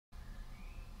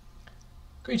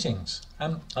Greetings.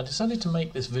 I decided to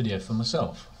make this video for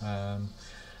myself,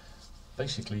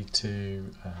 basically to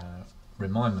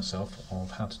remind myself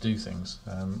of how to do things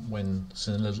when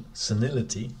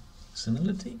senility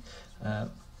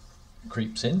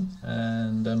creeps in,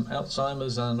 and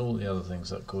Alzheimer's and all the other things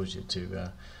that cause you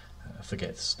to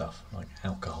forget stuff like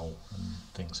alcohol and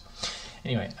things.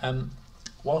 Anyway,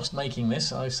 whilst making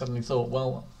this, I suddenly thought,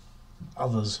 well,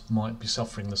 others might be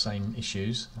suffering the same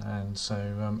issues, and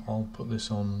so I'll put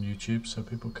this on YouTube so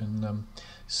people can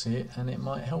see it, and it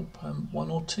might help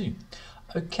one or two.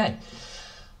 Okay,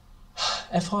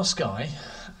 Frsky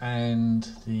and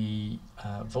the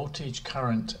voltage,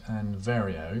 current and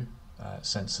vario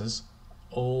sensors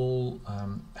all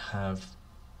have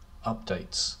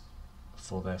updates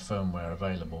for their firmware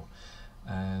available,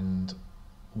 and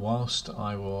whilst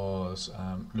I was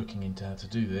looking into how to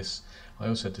do this, I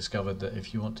also discovered that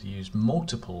if you want to use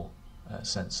multiple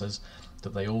sensors,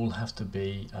 that they all have to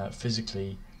be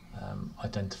physically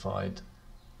identified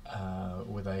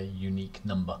with a unique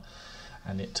number.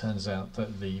 And it turns out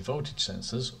that the voltage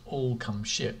sensors all come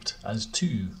shipped as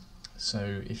two.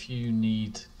 So if you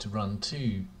need to run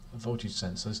two voltage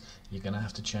sensors, you're going to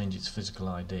have to change its physical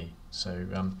ID. So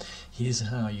here's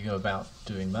how you go about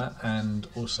doing that, and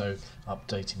also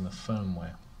updating the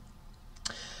firmware.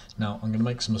 Now I'm going to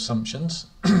make some assumptions.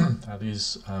 That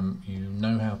is, you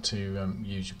know how to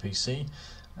use your PC,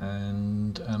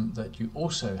 and that you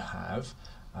also have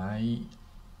a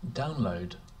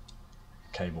download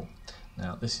cable.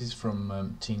 Now this is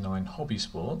from T9 Hobby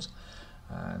Sport,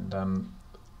 and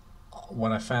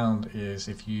what I found is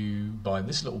if you buy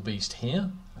this little beast here,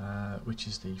 which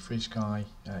is the Frsky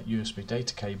USB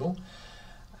data cable,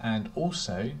 and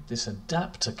also this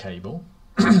adapter cable,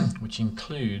 which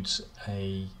includes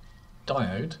a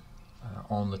diode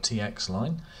on the TX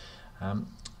line,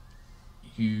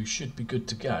 you should be good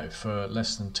to go for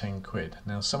less than 10 quid.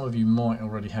 Now some of you might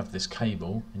already have this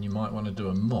cable and you might want to do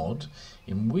a mod,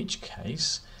 in which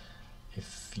case,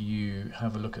 if you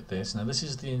have a look at this, now this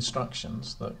is the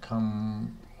instructions that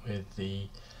come with the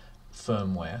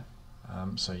firmware,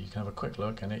 so you can have a quick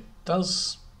look, and it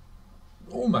does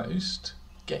almost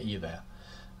get you there.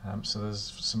 So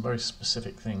there's some very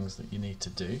specific things that you need to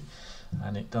do,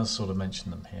 and it does sort of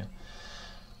mention them here.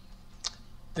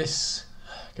 This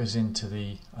goes into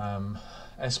the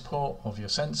S port of your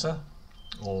sensor,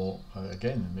 or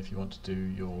again, if you want to do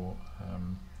your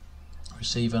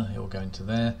receiver, it will go into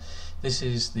there. This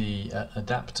is the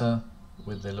adapter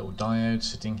with the little diode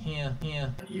sitting here,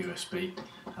 USB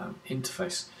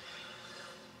interface.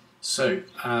 So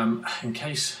in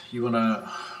case you want to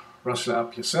rustle it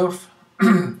up yourself,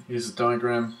 here's a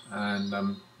diagram,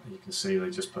 and you can see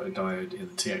they just put a diode in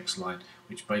the TX line,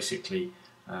 which basically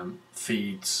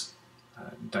feeds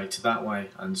data that way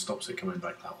and stops it coming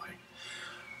back that way.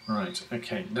 Right,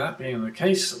 okay, that being the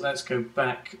case, let's go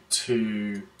back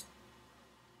to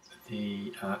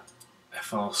the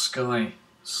Frsky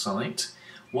site.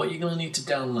 What you're going to need to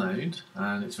download,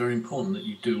 and it's very important that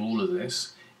you do all of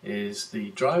this, is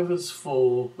the drivers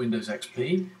for Windows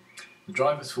XP, the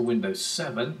drivers for Windows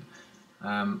 7,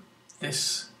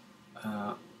 this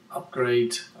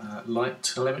upgrade light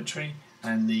telemetry,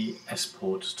 and the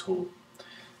S-port tool.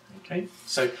 Okay,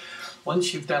 so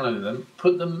once you've downloaded them,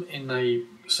 put them in a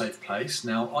safe place.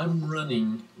 Now I'm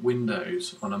running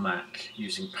Windows on a Mac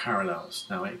using Parallels.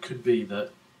 Now it could be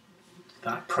that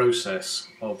that process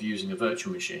of using a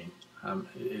virtual machine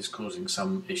is causing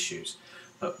some issues,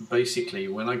 but basically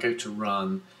when I go to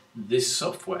run this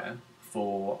software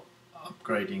for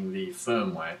upgrading the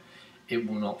firmware, it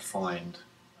will not find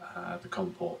the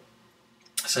COM port.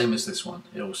 Same as this one,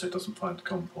 it also doesn't find the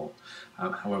COM port.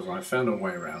 However, I found a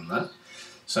way around that.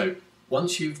 So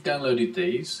once you've downloaded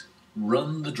these,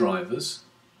 run the drivers,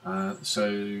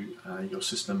 so your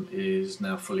system is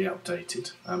now fully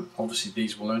updated. Obviously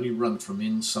these will only run from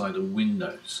inside of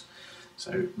Windows,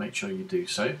 so make sure you do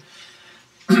so.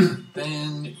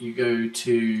 Then you go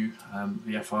to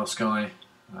the Frsky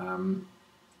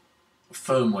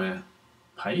firmware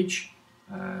page,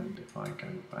 and if I go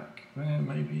back there,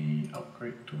 maybe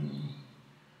upgrade tool,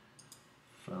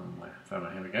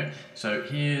 firmware, here we go. So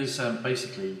here's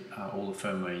basically all the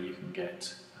firmware you can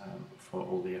get for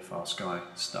all the Frsky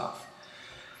stuff.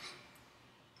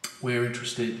 We're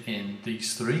interested in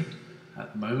these three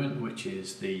at the moment, which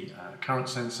is the current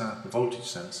sensor, the voltage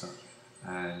sensor,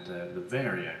 and the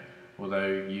vario,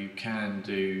 although you can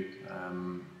do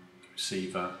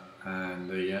receiver and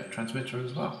the transmitter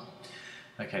as well.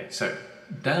 Okay, so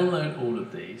download all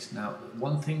of these. Now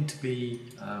one thing to be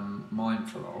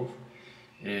mindful of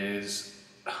is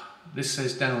this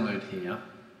says download here,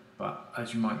 but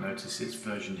as you might notice, it's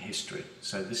version history.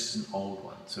 So this is an old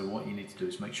one. So what you need to do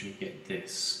is make sure you get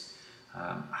this.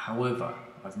 However,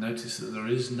 I've noticed that there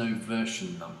is no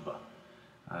version number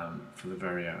for the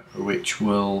Vario, which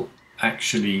will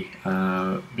actually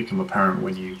become apparent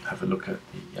when you have a look at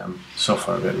the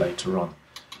software a bit later on.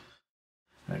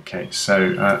 Okay,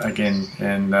 so again,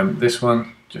 in this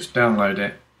one, just download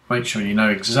it. Make sure you know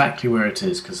exactly where it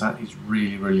is, because that is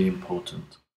really, really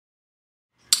important.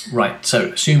 Right,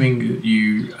 so assuming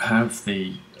you have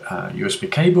the USB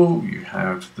cable, you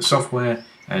have the software,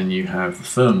 and you have the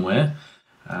firmware,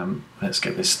 let's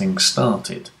get this thing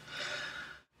started.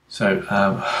 So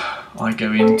I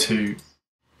go into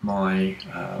my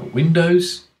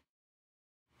Windows,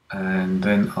 and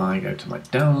then I go to my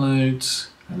downloads,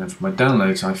 and then for my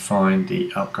downloads I find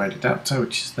the upgrade adapter,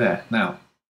 which is there. Now,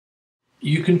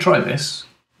 you can try this,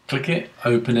 click it,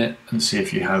 open it, and see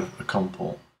if you have a COM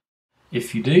port.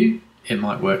 If you do, it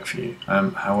might work for you.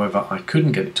 However, I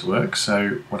couldn't get it to work,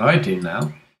 so what I do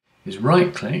now is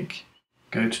right click,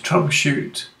 go to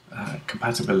troubleshoot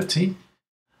compatibility,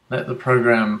 let the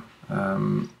program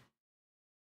have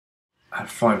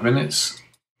 5 minutes,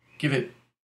 give it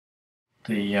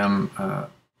the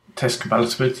test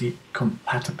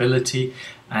compatibility,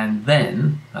 and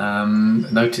then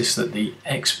notice that the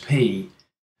XP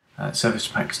Service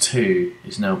Pack 2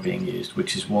 is now being used,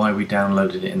 which is why we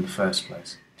downloaded it in the first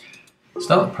place.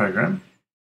 Start the program,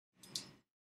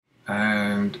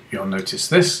 and you'll notice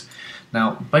this.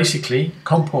 Now, basically,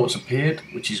 COM ports appeared,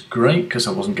 which is great because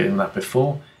I wasn't getting that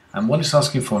before. And what it's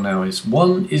asking for now is,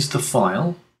 one is the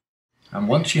file, and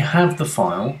once you have the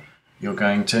file, you're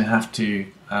going to have to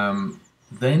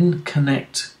then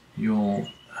connect your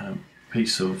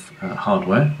piece of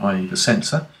hardware, i.e. the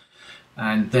sensor,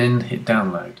 and then hit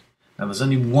download. Now, there's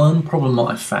only one problem that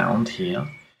I found here,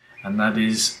 and that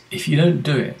is if you don't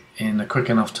do it in a quick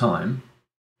enough time,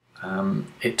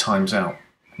 it times out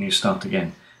and you start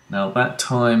again. Now, that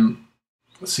time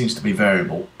seems to be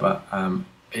variable, but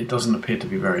it doesn't appear to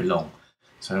be very long.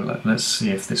 So let's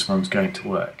see if this one's going to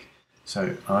work.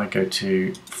 So I go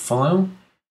to File,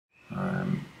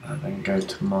 and then go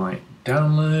to my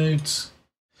downloads.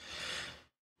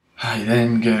 I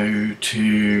then go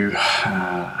to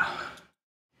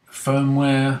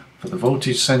firmware for the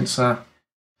voltage sensor.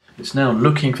 It's now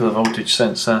looking for the voltage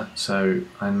sensor, so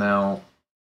I now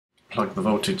plug the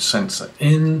voltage sensor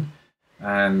in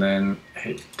and then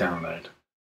hit download.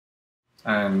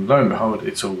 And lo and behold,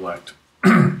 it's all worked.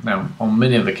 Now, on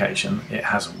many of the occasions, it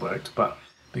hasn't worked, but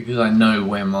because I know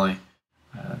where my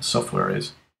software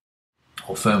is,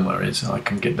 or firmware is, I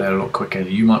can get there a lot quicker.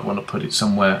 You might want to put it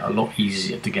somewhere a lot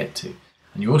easier to get to.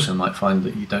 And you also might find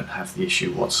that you don't have the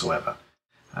issue whatsoever.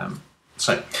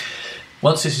 So,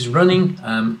 once this is running,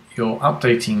 you're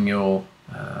updating your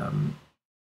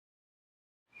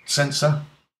sensor,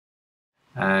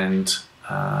 and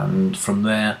from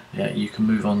there, you can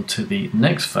move on to the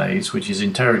next phase, which is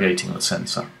interrogating the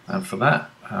sensor. And for that,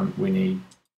 we need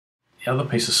the other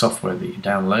piece of software that you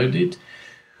downloaded,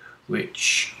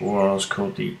 which was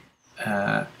called the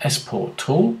S-Port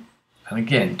tool. And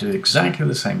again, do exactly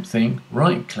the same thing.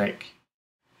 Right click,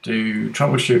 do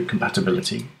troubleshoot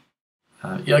compatibility.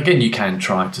 Again, you can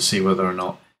try to see whether or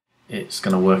not it's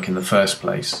going to work in the first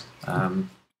place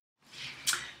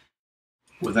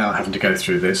without having to go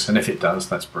through this. And if it does,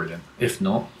 that's brilliant. If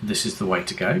not, this is the way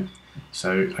to go.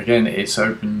 So again, it's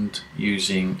opened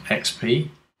using XP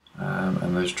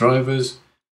and those drivers.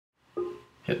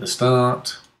 Hit the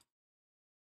start.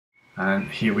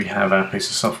 And here we have our piece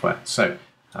of software. So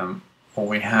all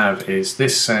we have is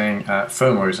this saying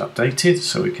firmware is updated,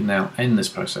 so we can now end this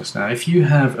process. Now, if you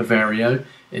have a Vario,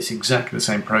 it's exactly the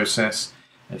same process.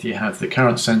 If you have the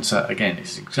current sensor, again,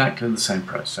 it's exactly the same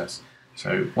process.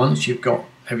 So once you've got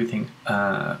everything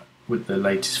with the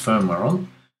latest firmware on,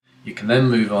 you can then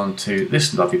move on to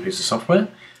this lovely piece of software.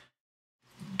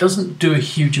 It doesn't do a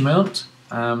huge amount,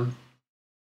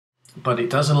 but it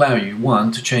does allow you,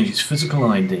 one, to change its physical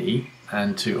ID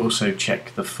and to also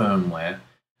check the firmware.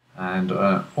 And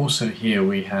also here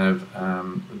we have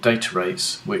data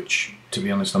rates, which, to be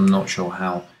honest, I'm not sure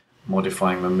how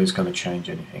modifying them is going to change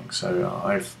anything, so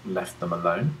I've left them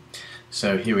alone.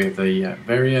 So here we have the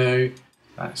Vario,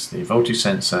 that's the voltage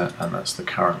sensor, and that's the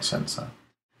current sensor.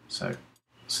 So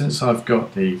since I've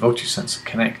got the voltage sensor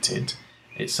connected,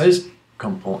 it says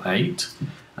COM port 8.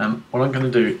 What I'm going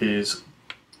to do is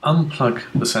unplug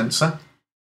the sensor,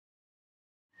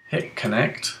 hit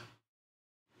connect,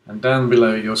 and down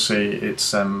below you'll see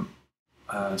it's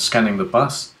scanning the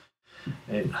bus.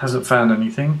 It hasn't found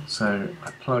anything, so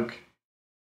I plug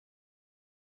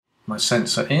my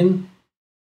sensor in,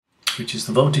 which is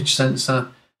the voltage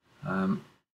sensor,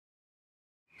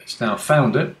 it's now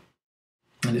found it,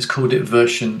 and it's called it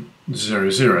version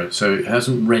 00. So it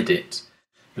hasn't read it,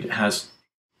 but it has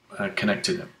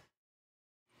connected it.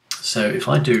 So if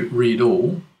I do read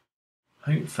all,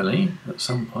 hopefully at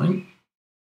some point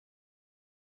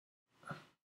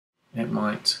it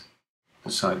might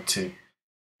decide to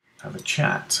have a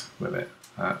chat with it.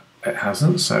 It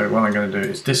hasn't, so what I'm going to do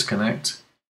is disconnect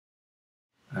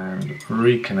and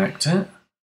reconnect it,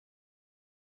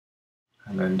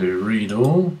 and then do read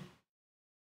all.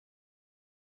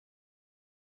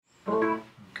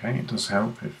 Okay, it does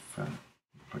help if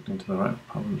plugged into the right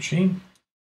part of the machine.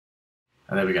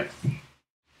 And there we go.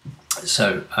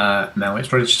 So now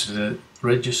it's registered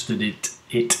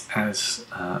it as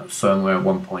firmware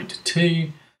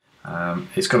 1.2.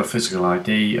 It's got a physical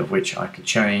ID of which I could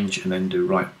change and then do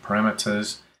right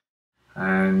parameters.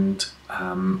 And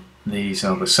these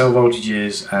are the cell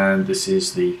voltages, and this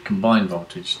is the combined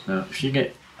voltage. Now, if you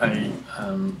get a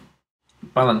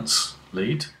balance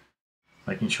lead,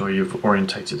 making sure you've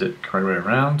orientated it correct way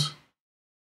around,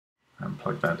 and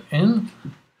plug that in,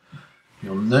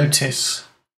 you'll notice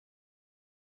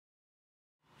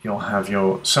you'll have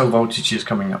your cell voltages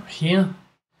coming up here,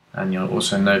 and you'll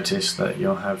also notice that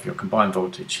you'll have your combined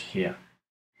voltage here.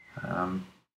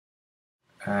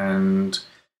 And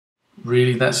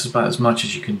really that's about as much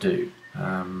as you can do.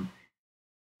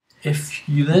 If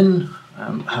you then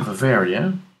have a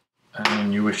vario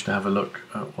and you wish to have a look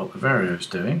at what the vario is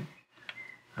doing,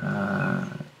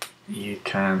 you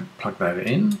can plug that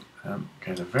in,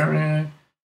 go to vario,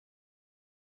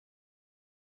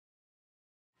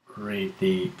 read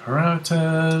the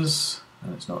parameters,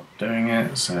 and it's not doing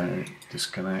it, so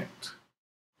disconnect,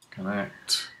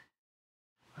 connect.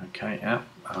 Okay, yeah,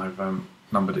 I've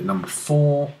numbered it number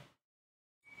 4,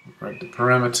 read the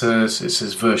parameters, it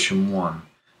says version 1.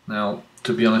 Now,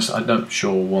 to be honest, I'm not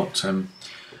sure what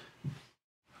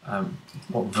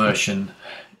version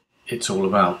it's all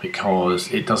about,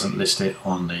 because it doesn't list it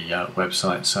on the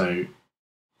website. So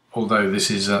although this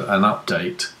is an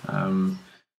update,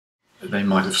 they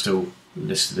might have still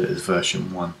listed it as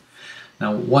version 1.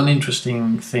 Now, one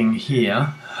interesting thing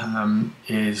here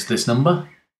is this number.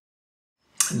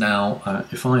 Now,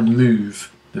 if I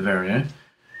move the vario,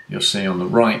 you'll see on the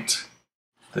right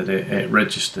that it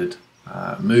registered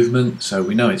movement, so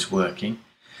we know it's working.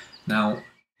 Now,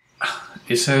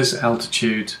 it says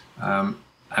altitude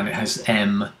and it has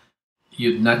M.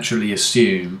 You'd naturally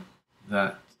assume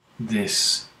that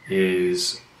this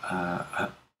is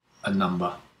a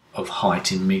number of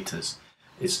height in meters.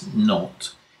 It's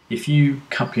not. If you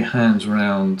cup your hands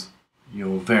around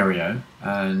your vario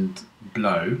and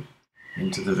blow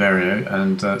into the vario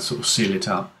and sort of seal it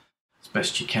up as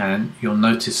best you can, you'll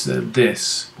notice that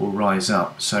this will rise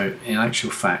up. So in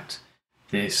actual fact,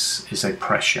 this is a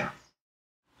pressure.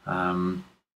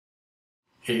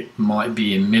 It might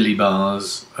be in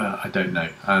millibars, I don't know.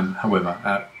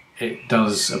 However, it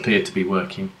does appear to be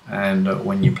working, and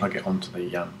when you plug it onto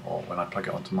the, or when I plug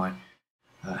it onto my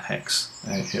hex,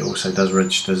 it also does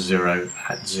register 0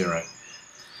 at 0.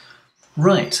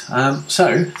 Right,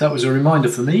 so that was a reminder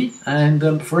for me,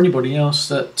 and for anybody else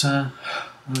that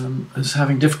is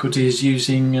having difficulties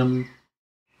using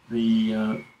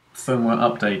the firmware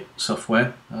update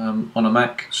software on a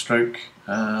Mac stroke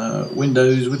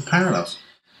Windows with Parallels.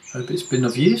 Hope it's been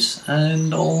of use,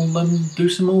 and I'll do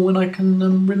some more when I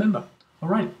can remember.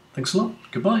 Alright, thanks a lot.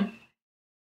 Goodbye.